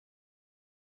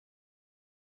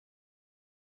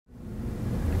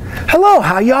Hello,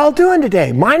 how y'all doing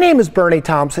today? My name is Bernie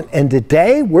Thompson, and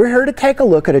today we're here to take a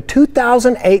look at a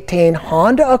 2018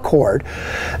 Honda Accord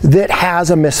that has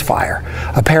a misfire.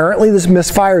 Apparently this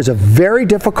misfire is a very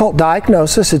difficult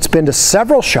diagnosis. It's been to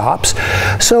several shops,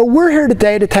 so we're here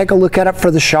today to take a look at it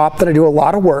for the shop that I do a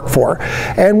lot of work for,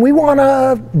 and we want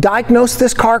to diagnose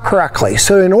this car correctly.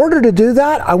 So in order to do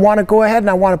that, I want to go ahead and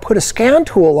I want to put a scan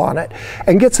tool on it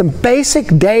and get some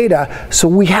basic data so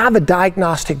we have a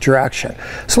diagnostic direction.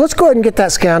 So let's go ahead and get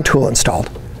that scan tool installed.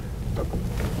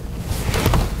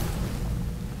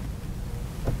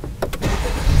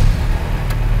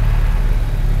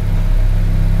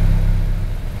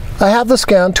 I have the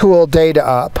scan tool data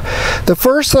up. The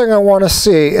first thing I want to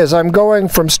see is I'm going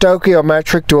from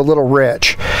stoichiometric to a little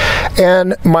rich.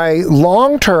 And my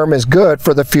long term is good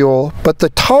for the fuel, but the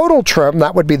total trim,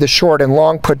 that would be the short and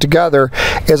long put together,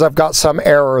 is I've got some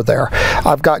error there.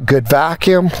 I've got good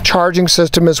vacuum, charging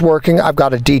system is working, I've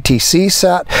got a DTC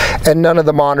set, and none of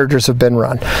the monitors have been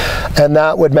run. And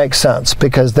that would make sense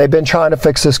because they've been trying to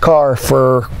fix this car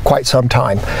for quite some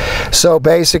time. So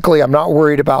basically I'm not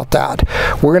worried about that.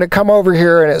 We're going to come over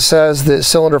here and it says that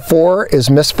cylinder 4 is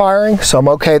misfiring, so I'm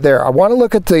okay there. I want to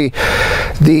look at the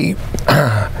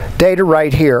data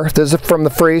right here. This is from the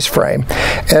freeze frame,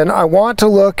 and I want to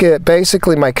look at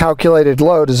basically my calculated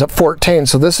load is at 14,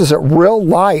 so this is at real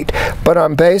light, but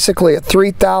I'm basically at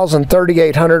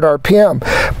 3,800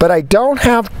 RPM, but I don't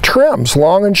have trims.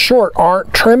 Long and short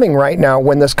aren't trimming right now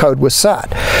when this code was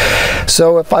set.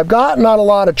 So if I've got not a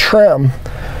lot of trim,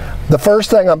 the first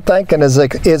thing I'm thinking is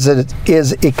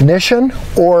ignition,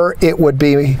 or it would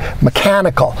be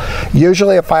mechanical.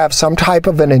 Usually if I have some type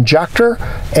of an injector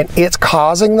and it's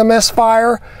causing the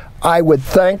misfire, I would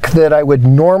think that I would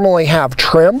normally have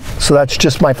trim. So that's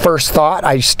just my first thought.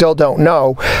 I still don't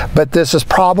know, but this is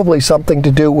probably something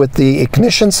to do with the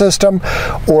ignition system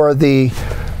or a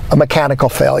mechanical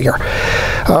failure.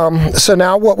 So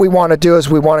now what we want to do is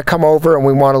we want to come over and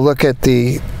we want to look at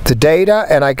the data,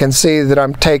 and I can see that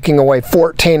I'm taking away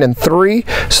 14 and 3,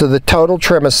 so the total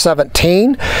trim is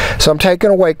 17. So I'm taking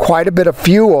away quite a bit of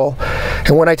fuel,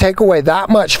 and when I take away that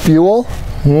much fuel,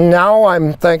 now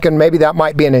I'm thinking maybe that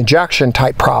might be an injection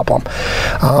type problem.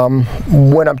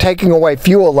 When I'm taking away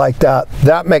fuel like that,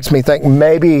 that makes me think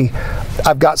maybe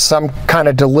I've got some kind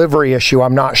of delivery issue.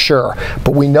 I'm not sure,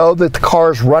 but we know that the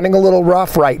car is running a little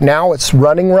rough right now. It's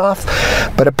running rough,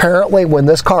 but apparently when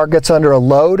this car gets under a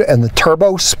load and the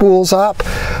turbo spools up,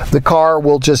 the car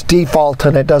will just default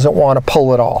and it doesn't want to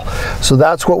pull at all. So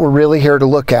that's what we're really here to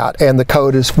look at, and the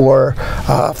code is for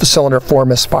cylinder 4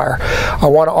 misfire. I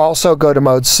want to also go to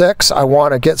mode 6. I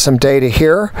want to get some data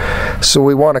here, so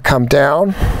we want to come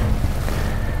down.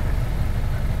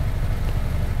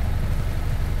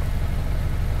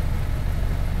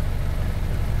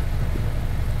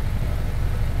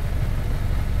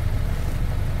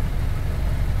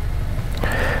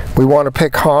 We want to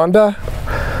pick Honda.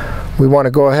 We want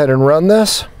to go ahead and run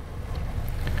this.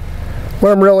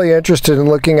 What I'm really interested in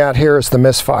looking at here is the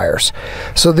misfires.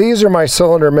 So these are my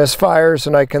cylinder misfires,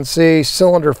 and I can see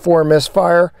cylinder 4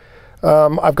 misfire.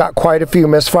 I've got quite a few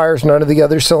misfires, none of the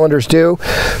other cylinders do.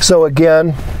 So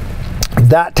again,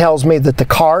 that tells me that the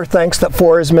car thinks that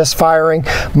 4 is misfiring.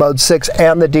 Mode 6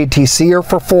 and the DTC are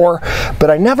for 4, but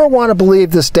I never want to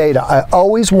believe this data. I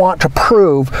always want to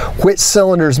prove which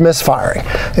cylinder is misfiring.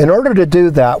 In order to do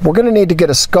that, we're going to need to get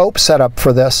a scope set up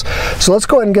for this. So let's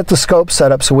go ahead and get the scope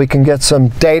set up so we can get some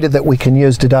data that we can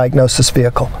use to diagnose this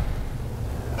vehicle.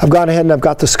 I've gone ahead and I've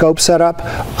got the scope set up.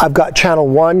 I've got channel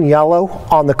 1 yellow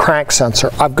on the crank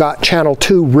sensor. I've got channel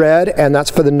 2 red, and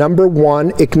that's for the number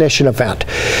 1 ignition event.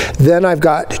 Then I've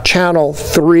got channel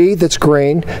 3 that's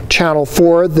green, channel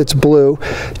 4 that's blue,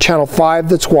 channel 5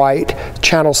 that's white,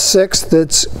 channel 6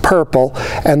 that's purple,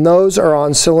 and those are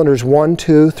on cylinders 1,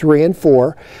 2, 3, and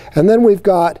 4. And then we've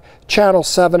got channel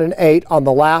 7 and 8 on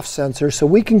the LAF sensor, so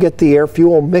we can get the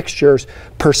air-fuel mixtures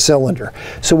per cylinder.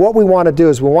 So what we want to do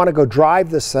is we want to go drive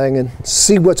this thing and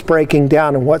see what's breaking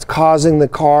down and what's causing the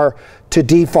car to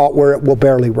default where it will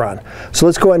barely run. So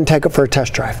let's go ahead and take it for a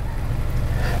test drive.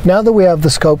 Now that we have the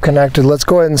scope connected, let's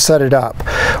go ahead and set it up.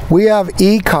 We have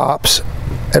eCOPs,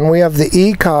 and we have the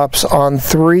eCOPs on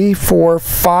 3, 4,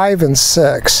 5, and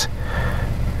 6.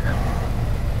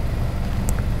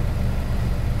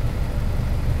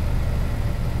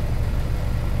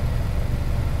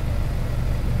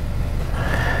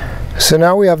 So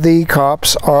now we have the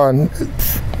eCOPs on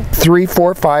 3,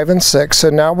 4, 5, and 6. So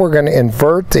now we're going to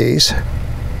invert these,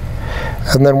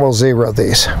 and then we'll zero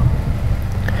these.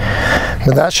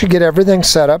 Now that should get everything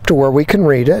set up to where we can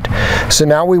read it. So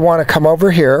now we want to come over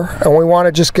here and we want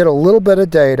to just get a little bit of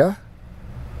data.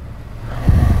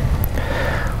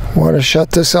 Want to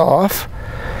shut this off,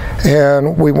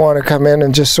 and we want to come in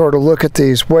and just sort of look at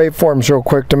these waveforms real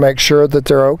quick to make sure that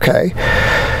they're okay.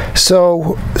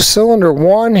 So cylinder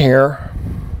 1 here,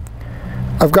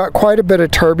 I've got quite a bit of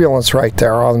turbulence right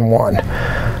there on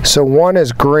 1. So 1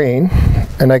 is green,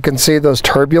 and I can see those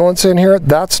turbulence in here.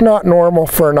 That's not normal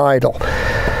for an idle.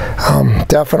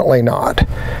 Definitely not.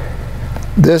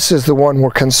 This is the one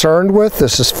we're concerned with.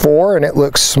 This is 4, and it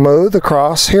looks smooth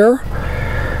across here.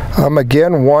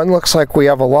 Again, 1 looks like we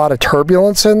have a lot of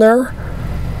turbulence in there.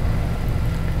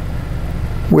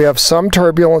 We have some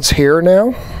turbulence here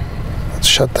now. Let's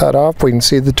shut that off. We can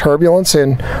see the turbulence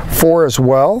in 4 as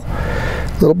well.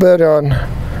 A little bit on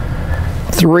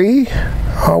 3.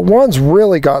 1's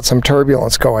really got some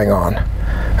turbulence going on.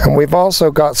 And we've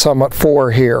also got some at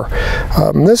 4 here.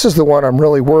 This is the one I'm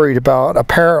really worried about.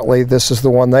 Apparently, this is the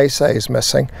one they say is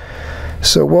missing.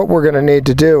 So what we're going to need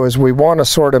to do is we want to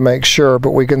sort of make sure,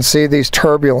 but we can see these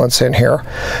turbulence in here.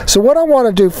 So what I want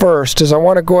to do first is I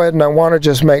want to go ahead and I want to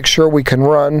just make sure we can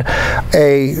run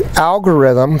a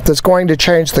algorithm that's going to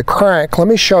change the crank. Let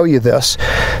me show you this.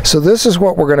 So this is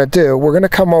what we're going to do. We're going to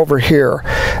come over here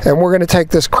and we're going to take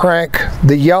this crank.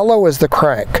 The yellow is the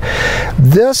crank.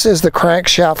 This is the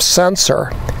crankshaft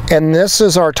sensor, and this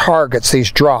is our targets,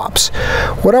 these drops.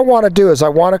 What I want to do is I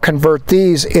want to convert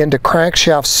these into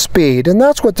crankshaft speed, and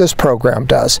that's what this program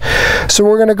does. So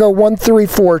we're going to go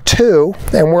 1342,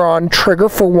 and we're on trigger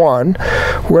for 1.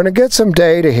 We're going to get some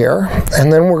data here,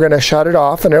 and then we're going to shut it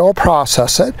off, and it'll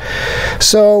process it.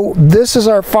 So this is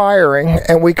our firing,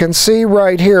 and we can see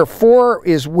right here 4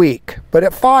 is weak, but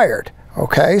it fired.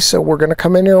 Okay, so we're going to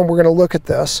come in here and we're going to look at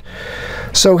this.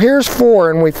 So here's 4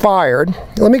 and we fired.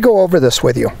 Let me go over this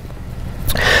with you.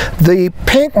 The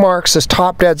pink marks is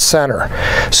top dead center.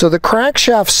 So the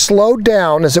crankshaft slowed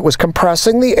down as it was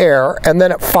compressing the air, and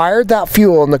then it fired that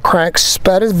fuel and the crank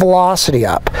sped its velocity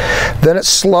up. Then it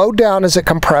slowed down as it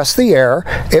compressed the air,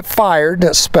 it fired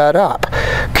and it sped up.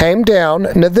 Came down.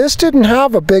 Now this didn't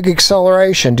have a big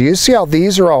acceleration. Do you see how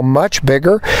these are all much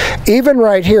bigger? Even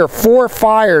right here, 4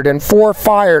 fired and 4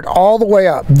 fired all the way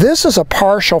up. This is a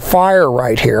partial fire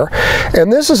right here,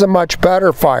 and this is a much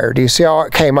better fire. Do you see how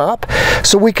it came up?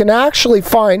 So we can actually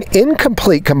find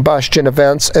incomplete combustion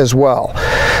events as well.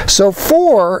 So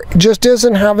 4 just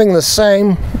isn't having the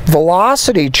same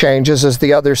velocity changes as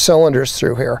the other cylinders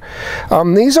through here.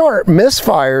 These aren't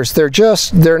misfires,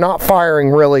 they're not firing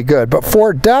really good, but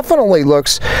 4 definitely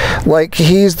looks like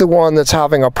he's the one that's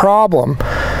having a problem.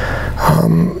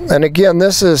 And again,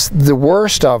 this is the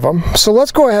worst of them. So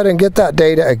let's go ahead and get that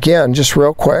data again just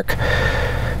real quick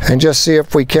and just see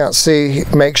if we can't see,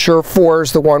 make sure 4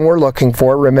 is the one we're looking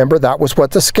for. Remember, that was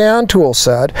what the scan tool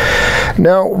said.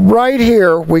 Now right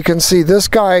here we can see this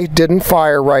guy didn't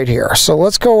fire right here. So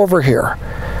let's go over here.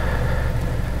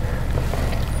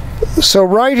 So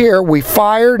right here we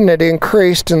fired and it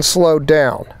increased and slowed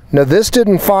down. Now this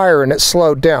didn't fire and it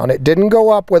slowed down. It didn't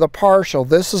go up with a partial.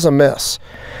 This is a miss.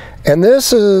 And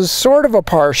this is sort of a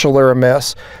partial or a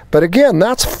miss, but again,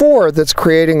 that's 4 that's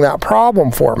creating that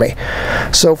problem for me.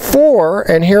 So 4,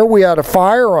 and here we had a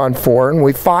fire on 4, and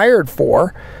we fired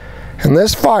 4, and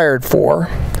this fired 4,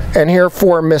 and here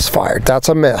 4 misfired. That's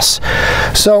a miss.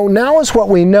 So now is what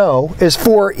we know is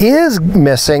 4 is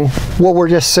missing while we're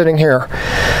just sitting here.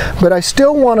 But I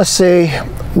still want to see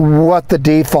what the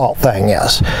default thing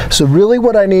is. So really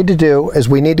what I need to do is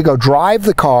we need to go drive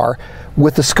the car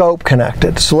with the scope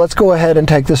connected. So let's go ahead and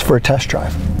take this for a test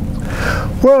drive.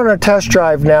 We're on a test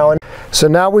drive now, and so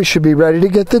now we should be ready to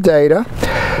get the data.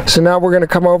 So now we're going to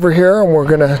come over here and we're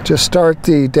going to just start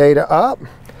the data up.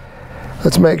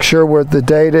 Let's make sure where the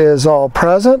data is all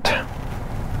present.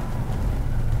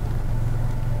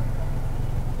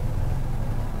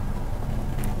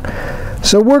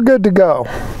 So we're good to go.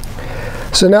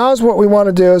 So now is what we want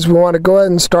to do is we want to go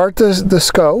ahead and start the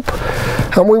scope.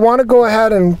 And we want to go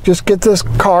ahead and just get this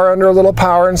car under a little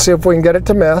power and see if we can get it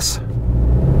to miss.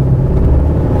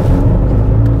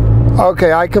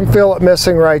 Okay, I can feel it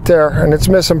missing right there, and it's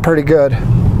missing pretty good.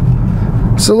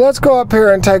 So let's go up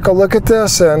here and take a look at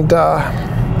this and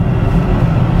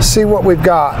see what we've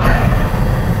got.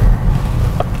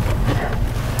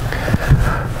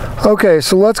 Okay,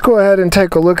 so let's go ahead and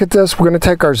take a look at this. We're going to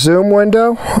take our zoom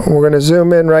window. We're going to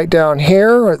zoom in right down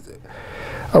here.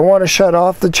 I want to shut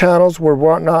off the channels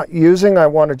we're not using. I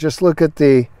want to just look at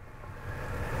the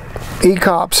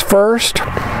eCOPs first.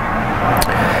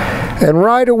 And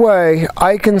right away,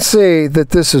 I can see that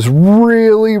this is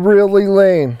really, really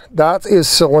lean. That is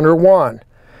cylinder 1.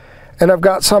 and I've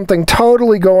got something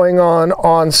totally going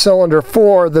on cylinder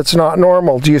 4 that's not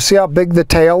normal. Do you see how big the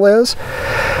tail is?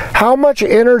 How much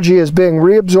energy is being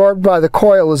reabsorbed by the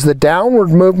coil is the downward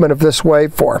movement of this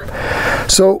waveform.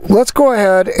 So let's go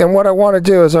ahead, and what I want to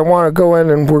do is I want to go in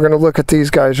and we're going to look at these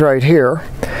guys right here.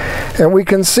 And we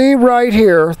can see right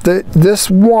here that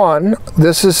this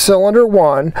is cylinder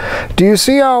 1. Do you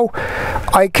see how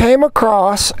I came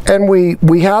across and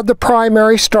we had the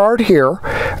primary start here,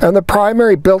 and the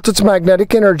primary built its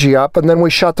magnetic energy up, and then we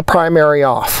shut the primary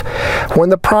off. When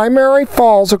the primary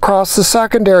falls across the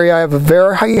secondary, I have a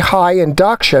very high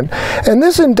induction, and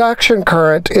this induction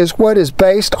current is what is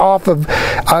based off of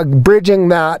bridging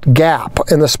that gap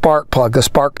in the spark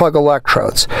plug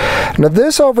electrodes. Now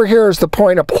this over here is the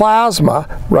point of plasma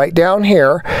right down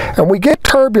here, and we get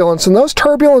turbulence, and those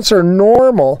turbulence are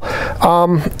normal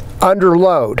under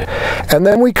load. And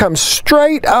then we come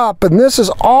straight up, and this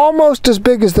is almost as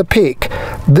big as the peak.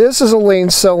 This is a lean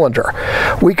cylinder.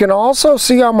 We can also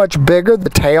see how much bigger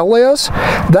the tail is.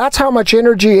 That's how much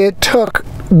energy it took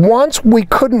once we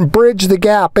couldn't bridge the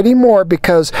gap anymore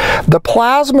because the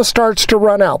plasma starts to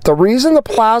run out. The reason the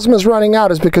plasma is running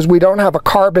out is because we don't have a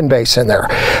carbon base in there.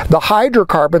 The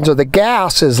hydrocarbons, or the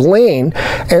gas, is lean,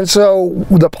 and so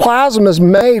the plasma is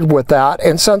made with that,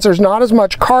 and since there's not as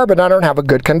much carbon, I don't have a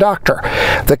good conductor.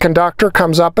 The conductor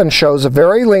comes up and shows a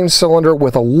very lean cylinder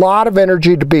with a lot of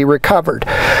energy to be recovered.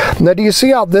 Now do you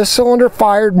see how this cylinder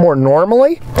fired more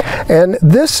normally? And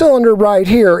this cylinder right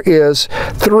here is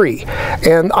 3.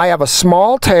 And I have a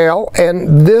small tail,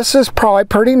 and this is probably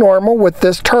pretty normal with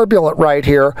this turbulent right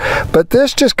here, but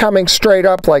this just coming straight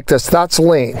up like this, that's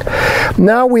lean.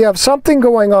 Now we have something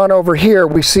going on over here.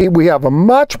 We see we have a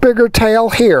much bigger tail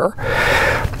here,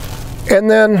 and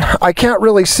then I can't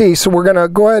really see, so we're going to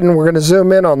go ahead and we're going to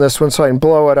zoom in on this one so I can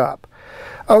blow it up.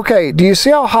 Okay, do you see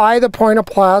how high the point of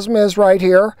plasma is right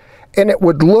here? And it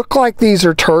would look like these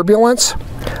are turbulence.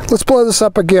 Let's blow this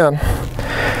up again.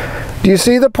 Do you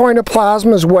see the point of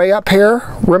plasma is way up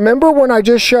here? Remember when I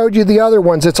just showed you the other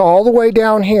ones, it's all the way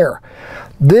down here.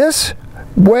 This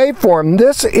waveform,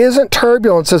 this isn't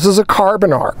turbulence, this is a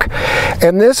carbon arc.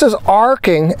 And this is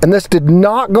arcing, and this did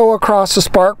not go across the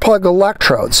spark plug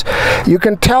electrodes. You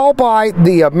can tell by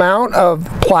the amount of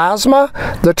plasma,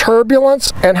 the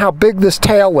turbulence, and how big this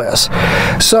tail is.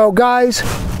 So guys,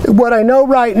 what I know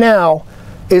right now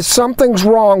is something's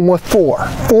wrong with 4.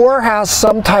 4 has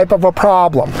some type of a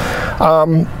problem.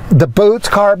 The boot's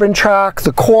carbon track,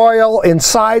 the coil,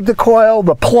 inside the coil,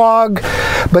 the plug,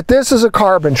 but this is a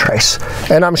carbon trace,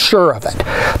 and I'm sure of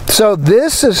it. So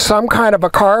this is some kind of a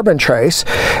carbon trace,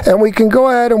 and we can go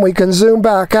ahead and we can zoom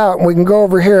back out, and we can go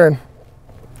over here and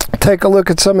take a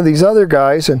look at some of these other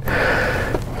guys, and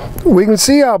we can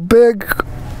see how big.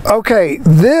 Okay,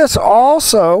 this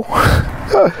also,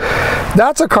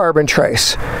 that's a carbon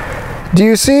trace. Do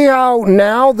you see how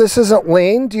now this isn't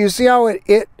lean? Do you see how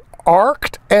it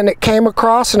arced and it came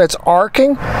across and it's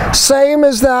arcing? Same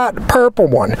as that purple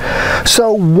one.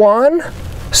 So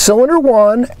cylinder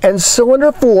 1 and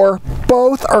cylinder 4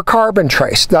 both are carbon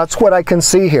trace. That's what I can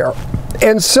see here.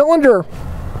 And cylinder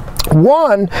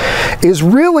 1 is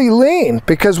really lean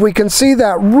because we can see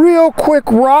that real quick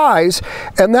rise,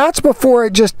 and that's before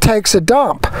it just takes a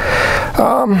dump.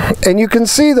 And you can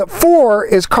see that 4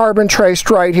 is carbon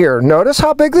traced right here. Notice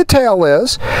how big the tail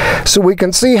is, so we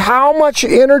can see how much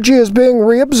energy is being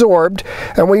reabsorbed,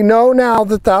 and we know now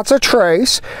that that's a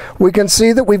trace. We can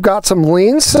see that we've got some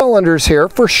lean cylinders here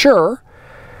for sure.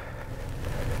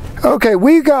 Okay,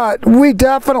 we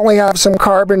definitely have some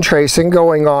carbon tracing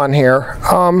going on here.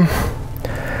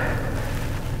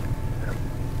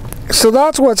 So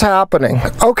that's what's happening.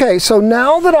 Okay, so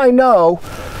now that I know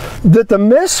that the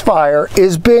misfire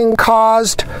is being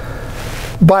caused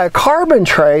by a carbon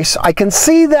trace, I can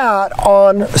see that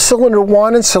on cylinder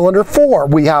 1 and cylinder 4.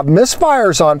 We have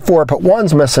misfires on 4, but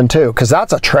 1's missing too, because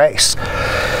that's a trace.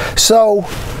 So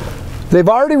they've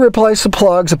already replaced the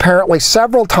plugs apparently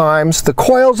several times. The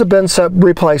coils have been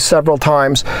replaced several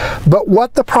times. But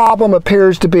what the problem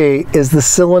appears to be is the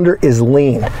cylinder is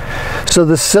lean. So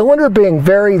the cylinder being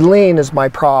very lean is my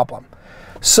problem.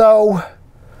 So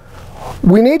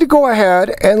we need to go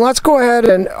ahead and let's go ahead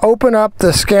and open up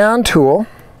the scan tool.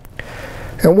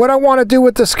 And what I want to do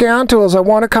with the scan tool is I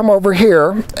want to come over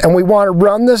here and we want to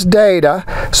run this data.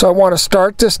 So I want to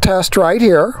start this test right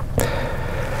here.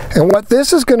 And what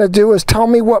this is going to do is tell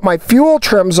me what my fuel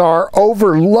trims are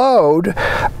over load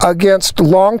against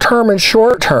long-term and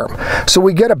short-term. So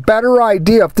we get a better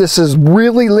idea if this is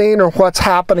really lean or what's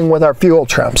happening with our fuel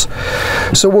trims.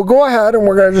 So we'll go ahead and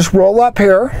we're going to just roll up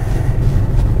here.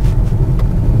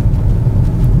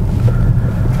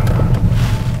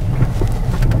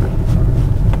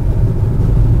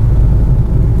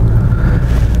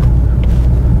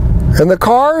 And the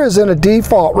car is in a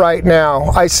default right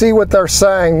now. I see what they're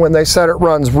saying when they said it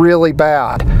runs really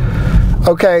bad.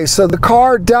 Okay, so the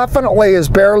car definitely is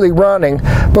barely running,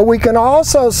 but we can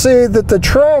also see that the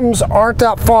trims aren't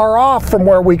that far off from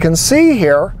where we can see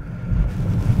here.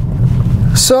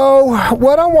 So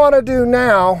what I want to do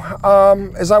now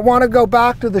is I want to go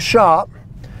back to the shop,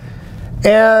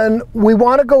 and we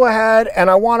want to go ahead and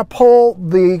I want to pull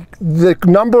the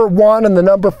number 1 and the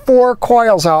number 4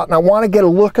 coils out, and I want to get a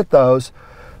look at those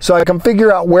so I can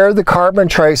figure out where the carbon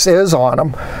trace is on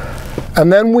them.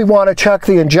 And then we want to check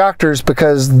the injectors,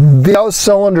 because those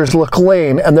cylinders look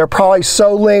lean, and they're probably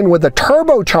so lean with the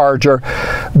turbocharger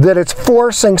that it's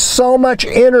forcing so much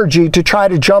energy to try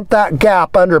to jump that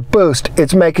gap under boost.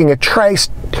 It's making a trace.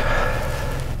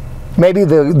 Maybe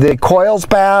the coil's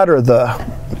bad, or the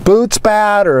boot's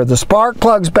bad, or the spark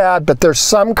plug's bad, but there's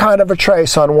some kind of a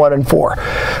trace on 1 and 4.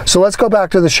 So let's go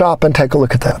back to the shop and take a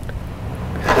look at that.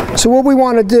 So what we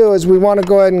want to do is we want to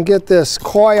go ahead and get this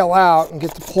coil out and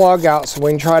get the plug out so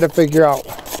we can try to figure out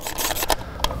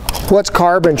what's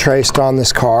carbon traced on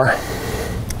this car.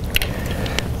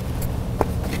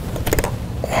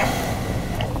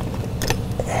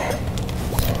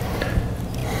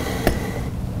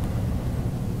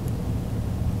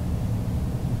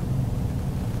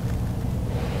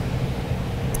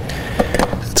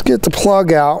 Let's get the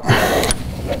plug out,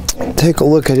 take a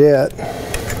look at it.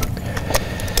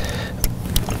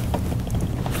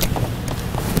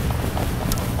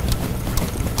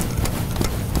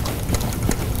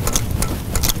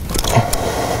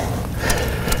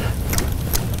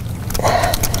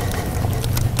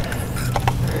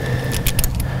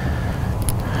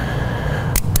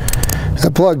 The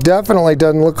plug definitely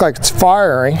doesn't look like it's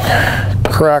firing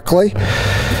correctly.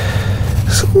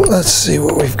 So let's see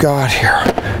what we've got here.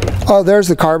 Oh, there's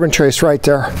the carbon trace right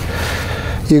there.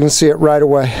 You can see it right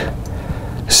away.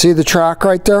 See the track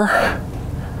right there?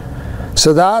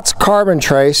 So that's carbon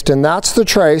traced, and that's the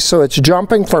trace. So it's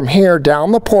jumping from here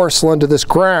down the porcelain to this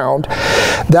ground.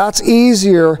 That's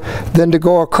easier than to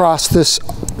go across this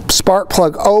spark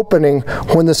plug opening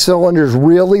when the cylinder's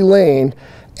really lean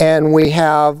and we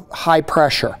have high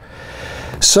pressure.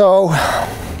 So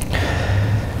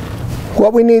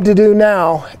what we need to do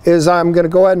now is I'm going to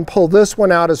go ahead and pull this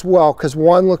one out as well, because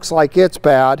one looks like it's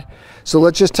bad. So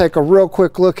let's just take a real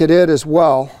quick look at it as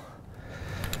well.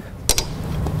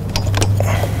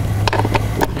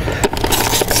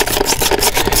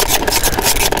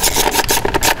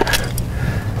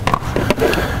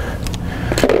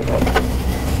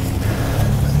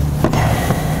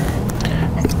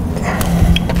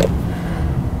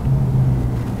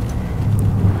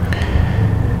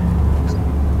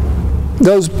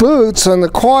 Those boots and the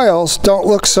coils don't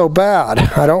look so bad.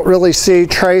 I don't really see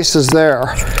traces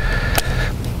there.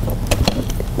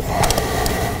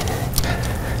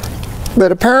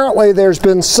 But apparently there's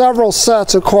been several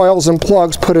sets of coils and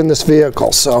plugs put in this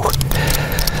vehicle, so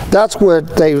that's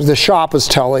what the shop is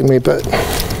telling me, but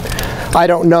I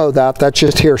don't know that. That's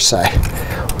just hearsay.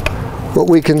 What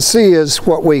we can see is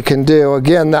what we can do.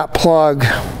 Again, that plug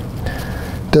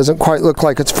doesn't quite look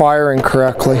like it's firing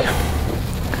correctly.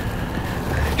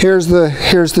 Here's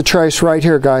the trace right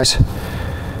here, guys.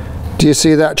 Do you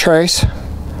see that trace?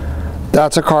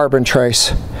 That's a carbon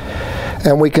trace.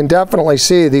 And we can definitely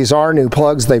see these are new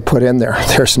plugs they put in there.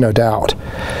 There's no doubt.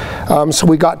 So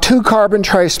we got 2 carbon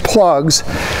trace plugs,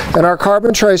 and our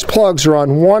carbon trace plugs are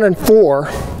on 1 and 4.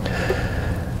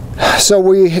 So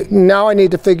now I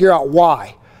need to figure out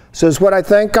why. So what I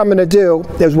think I'm going to do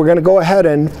is we're going to go ahead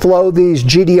and flow these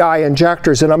GDI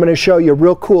injectors, and I'm going to show you a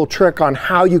real cool trick on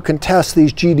how you can test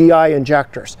these GDI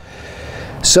injectors.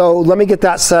 So let me get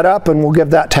that set up and we'll give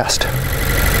that test.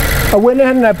 I went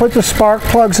in and I put the spark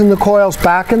plugs and the coils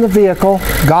back in the vehicle,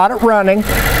 got it running.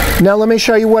 Now let me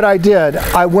show you what I did.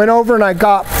 I went over and I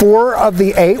got 4 of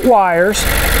the 8 wires.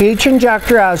 Each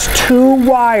injector has 2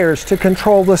 wires to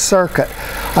control the circuit.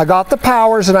 I got the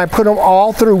powers and I put them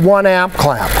all through 1 amp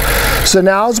clamp. So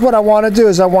now is what I want to do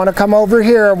is I want to come over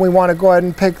here and we want to go ahead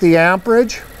and pick the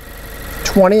amperage,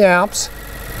 20 amps.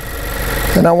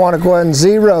 And I want to go ahead and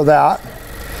 0 that.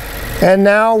 And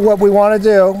now what we want to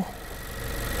do,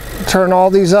 turn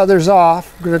all these others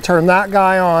off. We're going to turn that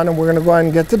guy on and we're going to go ahead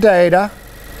and get the data.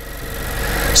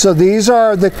 So these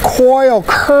are the coil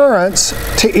currents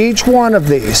to each one of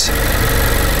these.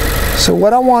 So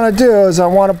what I want to do is I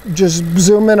want to just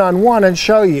zoom in on one and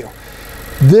show you.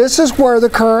 This is where the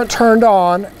current turned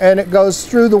on, and it goes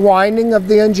through the winding of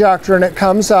the injector and it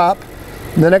comes up,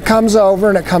 and then it comes over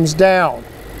and it comes down.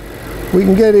 We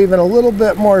can get even a little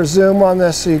bit more zoom on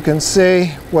this so you can see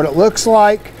what it looks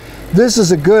like. This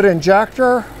is a good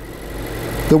injector.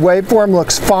 The waveform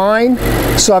looks fine.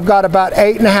 So I've got about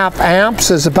 8.5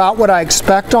 amps is about what I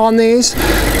expect on these.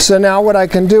 So now what I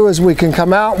can do is we can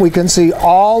come out, we can see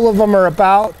all of them are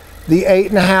about the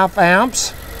 8.5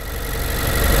 amps.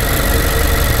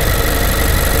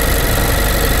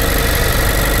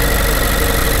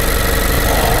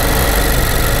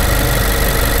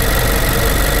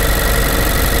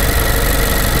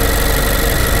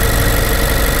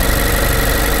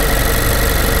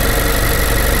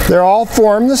 They're all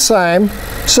formed the same.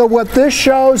 So what this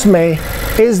shows me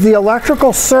is the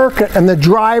electrical circuit and the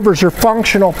drivers are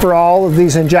functional for all of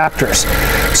these injectors.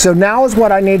 So now is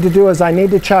what I need to do is I need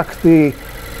to check the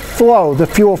flow, the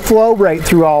fuel flow rate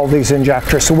through all of these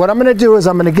injectors. So what I'm going to do is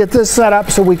I'm going to get this set up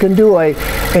so we can do a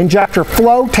injector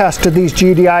flow test of these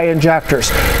GDI injectors.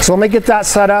 So let me get that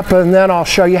set up and then I'll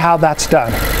show you how that's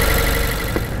done.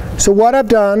 So what I've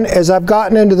done is I've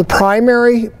gotten into the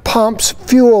primary pump's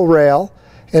fuel rail,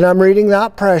 and I'm reading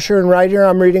that pressure, and right here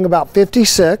I'm reading about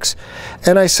 56,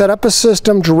 and I set up a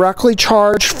system directly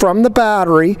charged from the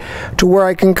battery to where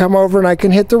I can come over and I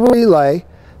can hit the relay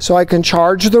so I can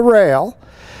charge the rail,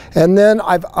 and then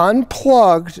I've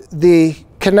unplugged the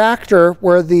connector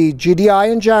where the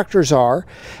GDI injectors are,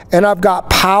 and I've got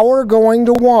power going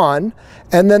to one,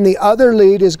 and then the other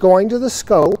lead is going to the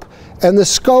scope, and the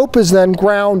scope is then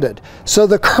grounded. So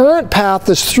the current path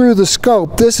is through the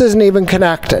scope. This isn't even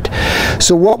connected.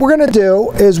 So what we're going to do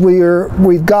is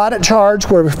we've got it charged.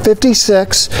 We're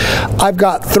 56. I've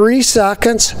got 3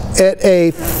 seconds at a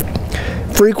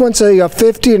frequency of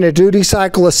 50 and a duty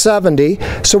cycle of 70.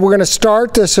 So we're going to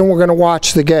start this and we're going to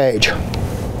watch the gauge.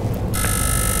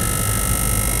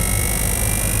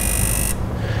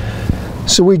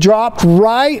 So we dropped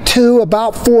right to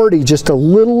about 40, just a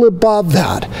little above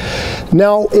that.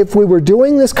 Now, if we were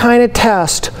doing this kind of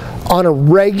test on a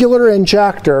regular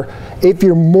injector, if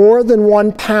you're more than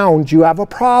 1 pound, you have a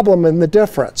problem in the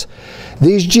difference.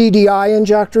 These GDI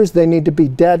injectors, they need to be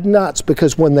dead nuts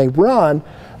because when they run,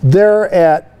 they're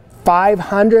at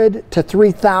 500 to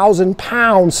 3,000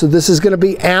 pounds, so this is going to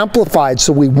be amplified.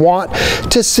 So we want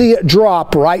to see it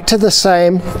drop right to the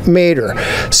same meter,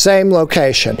 same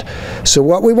location. So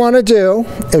what we want to do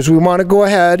is we want to go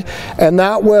ahead, and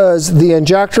that was the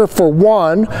injector for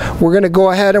 1. We're going to go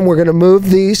ahead and we're going to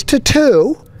move these to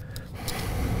 2.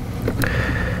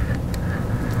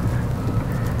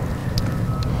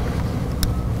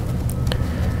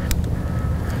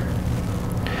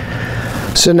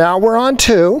 So now we're on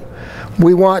 2.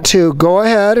 We want to go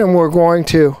ahead and we're going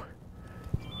to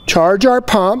charge our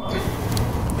pump.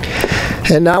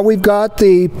 And now we've got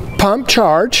the pump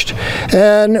charged.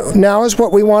 And now is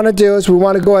what we want to do is we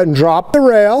want to go ahead and drop the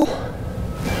rail.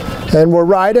 And we're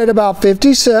right at about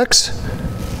 56.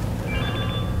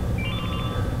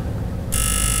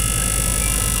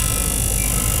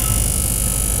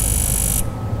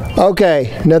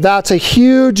 Okay, now that's a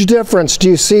huge difference. Do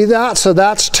you see that? So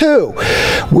that's 2.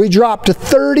 We dropped to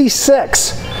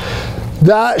 36.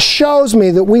 That shows me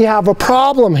that we have a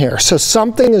problem here. So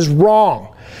something is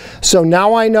wrong. So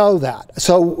now I know that.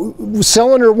 So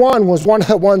cylinder 1 was one of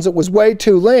the ones that was way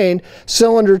too lean.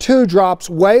 Cylinder 2 drops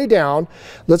way down.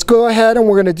 Let's go ahead and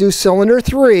we're going to do cylinder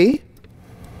 3.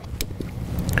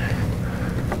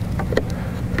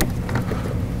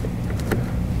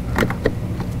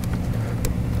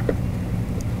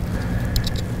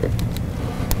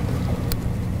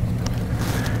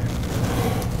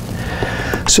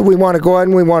 So we want to go ahead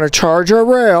and we want to charge our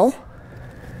rail.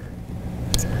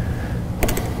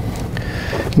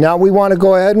 Now we want to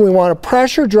go ahead and we want to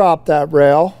pressure drop that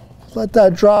rail. Let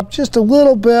that drop just a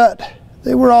little bit.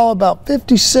 They were all about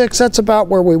 56. That's about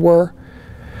where we were.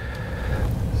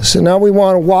 So now we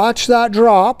want to watch that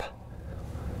drop.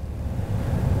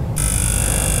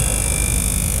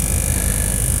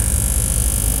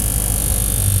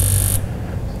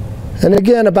 And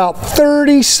again, about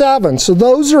 37. So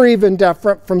those are even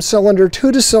different from cylinder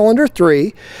 2 to cylinder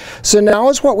 3. So now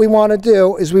is what we want to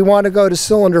do is we want to go to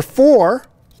cylinder 4.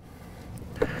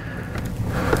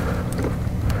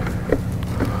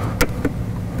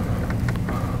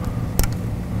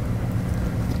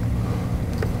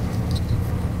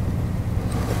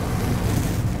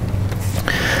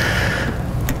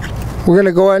 We're going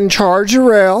to go ahead and charge the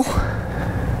rail.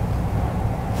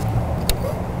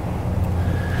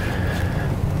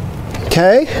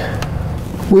 Okay,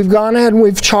 we've gone ahead and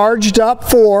we've charged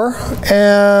up 4,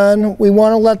 and we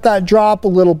want to let that drop a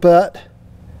little bit.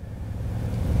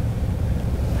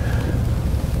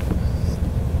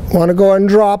 Want to go ahead and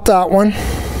drop that one.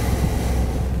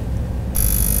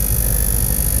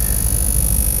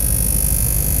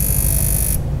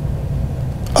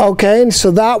 Okay, and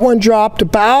so that one dropped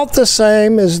about the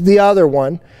same as the other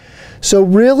one. So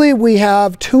really we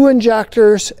have two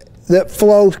injectors that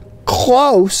flow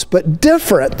close but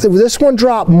different. This one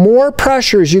dropped more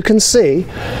pressure, as you can see,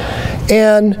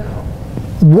 and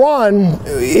one,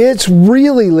 it's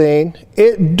really lean,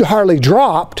 it hardly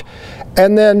dropped,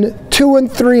 and then 2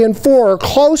 and 3 and 4 are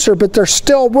closer, but they're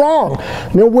still wrong.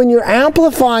 You know, when you're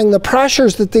amplifying the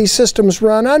pressures that these systems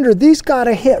run under, these got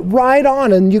to hit right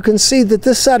on, and you can see that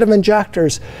this set of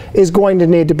injectors is going to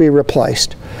need to be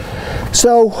replaced.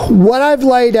 So what I've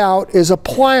laid out is a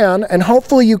plan, and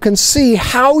hopefully you can see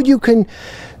how you can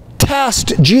test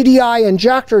GDI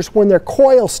injectors when they're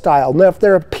coil style. Now if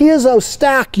they're a piezo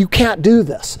stack, you can't do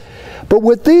this. But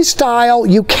with these style,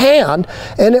 you can,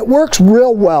 and it works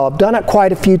real well. I've done it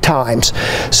quite a few times.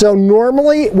 So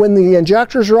normally, when the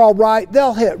injectors are all right,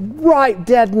 they'll hit right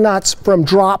dead nuts from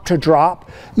drop to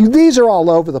drop. These are all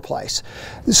over the place.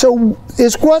 So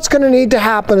what's going to need to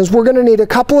happen is we're going to need a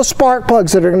couple of spark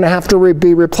plugs that are going to have to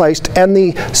be replaced, and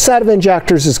the set of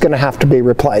injectors is going to have to be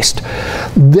replaced.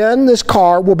 Then this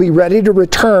car will be ready to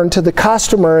return to the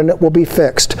customer, and it will be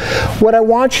fixed. What I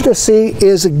want you to see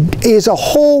is a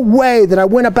whole way that I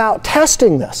went about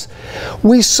testing this.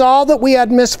 We saw that we had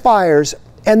misfires,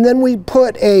 and then we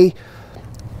put a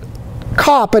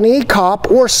COP, an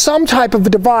eCOP, or some type of a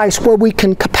device where we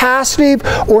can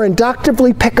capacitive or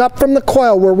inductively pick up from the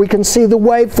coil, where we can see the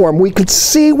waveform. We can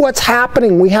see what's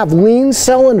happening. We have lean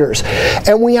cylinders,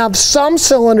 and we have some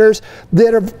cylinders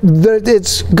that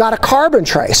it's got a carbon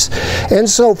trace. And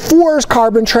so 4 is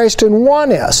carbon traced and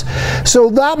 1 is. So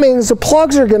that means the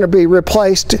plugs are going to be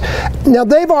replaced. Now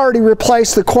they've already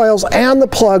replaced the coils and the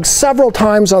plugs several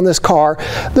times on this car.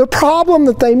 The problem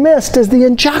that they missed is the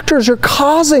injectors are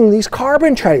causing these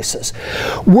carbon traces.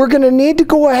 We're going to need to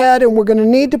go ahead and we're going to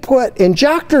need to put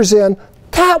injectors in.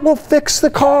 That will fix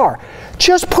the car.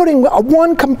 Just putting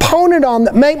one component on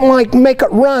that make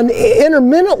it run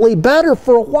intermittently better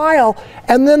for a while,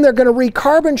 and then they're going to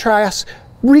recarbon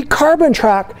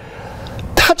track.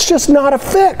 That's just not a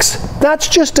fix. That's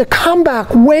just a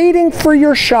comeback waiting for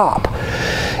your shop.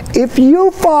 If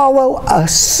you follow a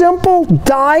simple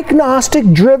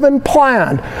diagnostic-driven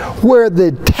plan where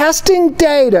the testing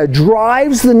data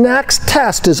drives the next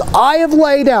test as I have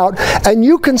laid out, and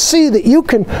you can see that you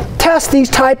can test these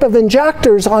type of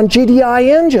injectors on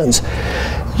GDI engines,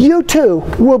 you too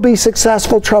will be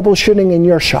successful troubleshooting in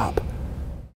your shop.